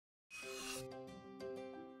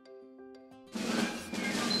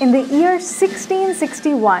In the year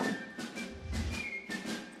 1661,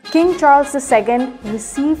 King Charles II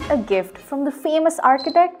received a gift from the famous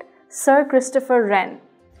architect Sir Christopher Wren.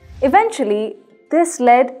 Eventually, this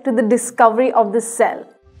led to the discovery of the cell.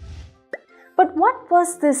 But what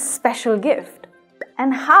was this special gift?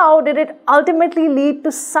 And how did it ultimately lead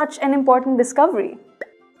to such an important discovery?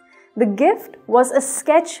 The gift was a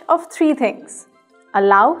sketch of three things: a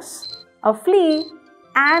louse, a flea,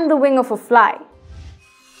 and the wing of a fly.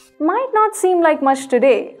 Might not seem like much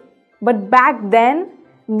today, but back then,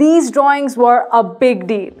 these drawings were a big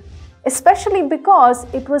deal, especially because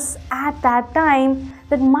it was at that time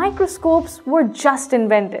that microscopes were just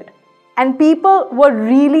invented, and people were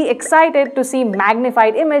really excited to see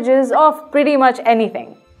magnified images of pretty much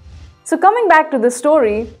anything. So coming back to the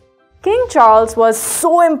story, King Charles was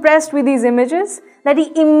so impressed with these images that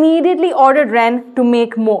he immediately ordered Wren to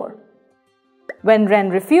make more. When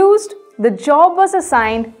Wren refused, the job was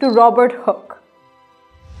assigned to Robert Hooke.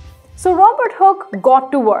 So Robert Hooke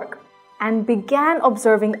got to work and began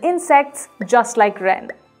observing insects just like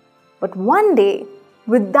Wren. But one day,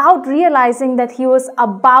 without realizing that he was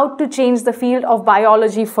about to change the field of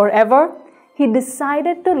biology forever, he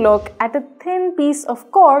decided to look at a thin piece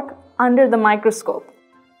of cork under the microscope.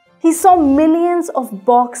 He saw millions of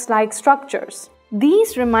box-like structures.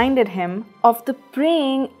 These reminded him of the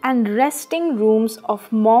praying and resting rooms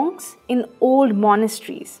of monks in old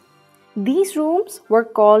monasteries. These rooms were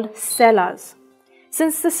called cellas.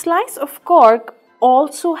 Since the slice of cork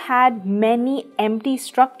also had many empty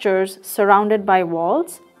structures surrounded by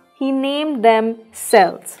walls, he named them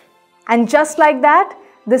cells. And just like that,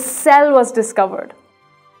 the cell was discovered.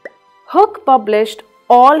 Hooke published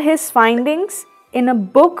all his findings in a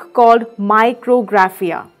book called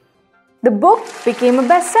Micrographia. The book became a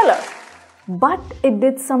bestseller, but it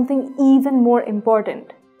did something even more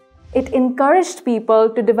important. It encouraged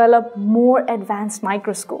people to develop more advanced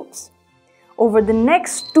microscopes. Over the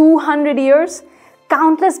next 200 years,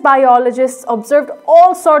 countless biologists observed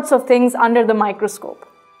all sorts of things under the microscope.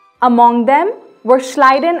 Among them were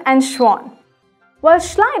Schleiden and Schwann. While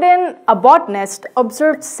Schleiden, a botanist,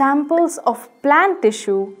 observed samples of plant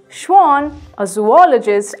tissue, Schwann, a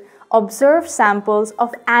zoologist, observed samples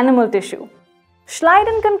of animal tissue.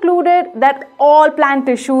 Schleiden concluded that all plant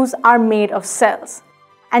tissues are made of cells,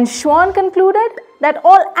 and Schwann concluded that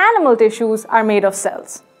all animal tissues are made of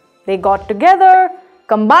cells. They got together,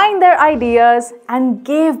 combined their ideas, and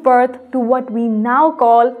gave birth to what we now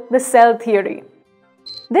call the cell theory.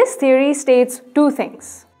 This theory states two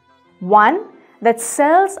things. One, that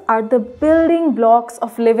cells are the building blocks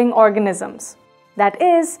of living organisms. That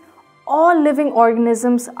is, all living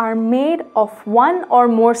organisms are made of one or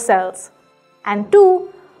more cells. And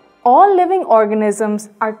two, all living organisms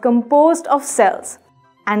are composed of cells,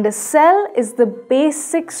 and a cell is the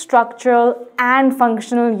basic structural and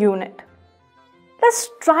functional unit. Let's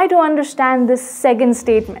try to understand this second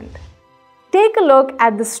statement. Take a look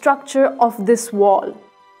at the structure of this wall.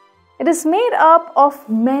 It is made up of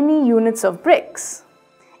many units of bricks.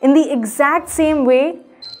 In the exact same way,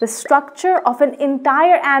 the structure of an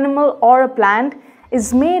entire animal or a plant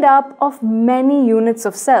is made up of many units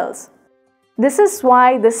of cells. This is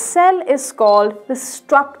why the cell is called the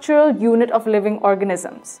structural unit of living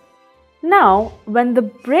organisms. Now, when the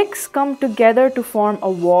bricks come together to form a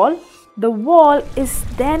wall, the wall is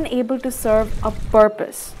then able to serve a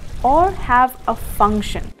purpose or have a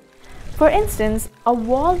function. For instance, a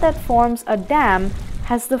wall that forms a dam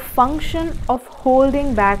has the function of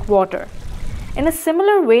holding back water. In a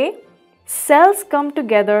similar way, cells come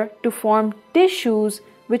together to form tissues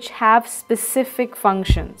which have specific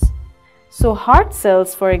functions. So heart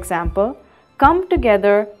cells, for example, come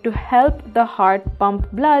together to help the heart pump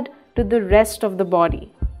blood to the rest of the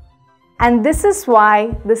body. And this is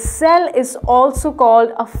why the cell is also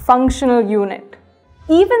called a functional unit.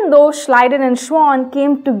 Even though Schleiden and Schwann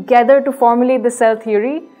came together to formulate the cell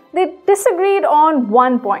theory, they disagreed on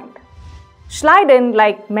one point. Schleiden,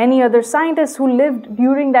 like many other scientists who lived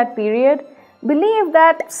during that period, believed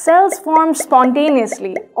that cells formed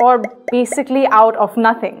spontaneously or basically out of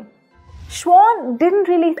nothing. Schwann didn't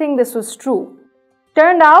really think this was true.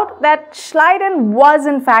 Turned out that Schleiden was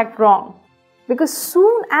in fact wrong, because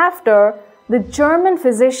soon after, the German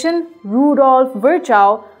physician Rudolf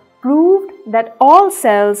Virchow proved that all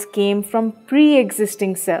cells came from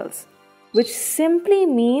pre-existing cells, which simply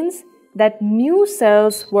means that new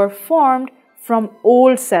cells were formed from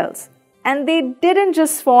old cells, and they didn't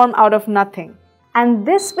just form out of nothing. And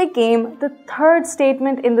this became the third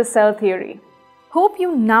statement in the cell theory. Hope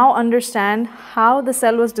you now understand how the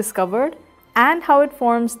cell was discovered and how it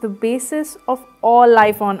forms the basis of all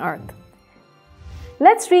life on Earth.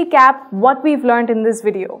 Let's recap what we've learned in this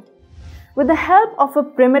video. With the help of a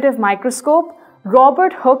primitive microscope,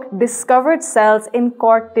 Robert Hooke discovered cells in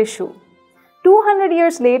cork tissue. 200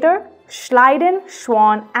 years later, Schleiden,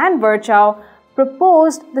 Schwann, and Virchow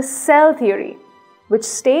proposed the cell theory, which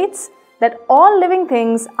states that all living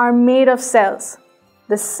things are made of cells.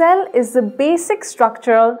 The cell is the basic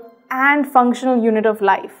structural and functional unit of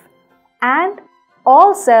life, and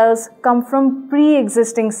all cells come from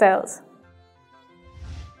pre-existing cells.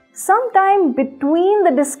 Sometime between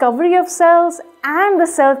the discovery of cells and the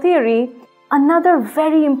cell theory, another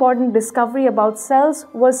very important discovery about cells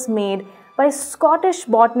was made by a Scottish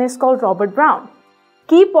botanist called Robert Brown.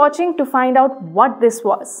 Keep watching to find out what this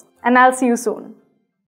was, and I'll see you soon.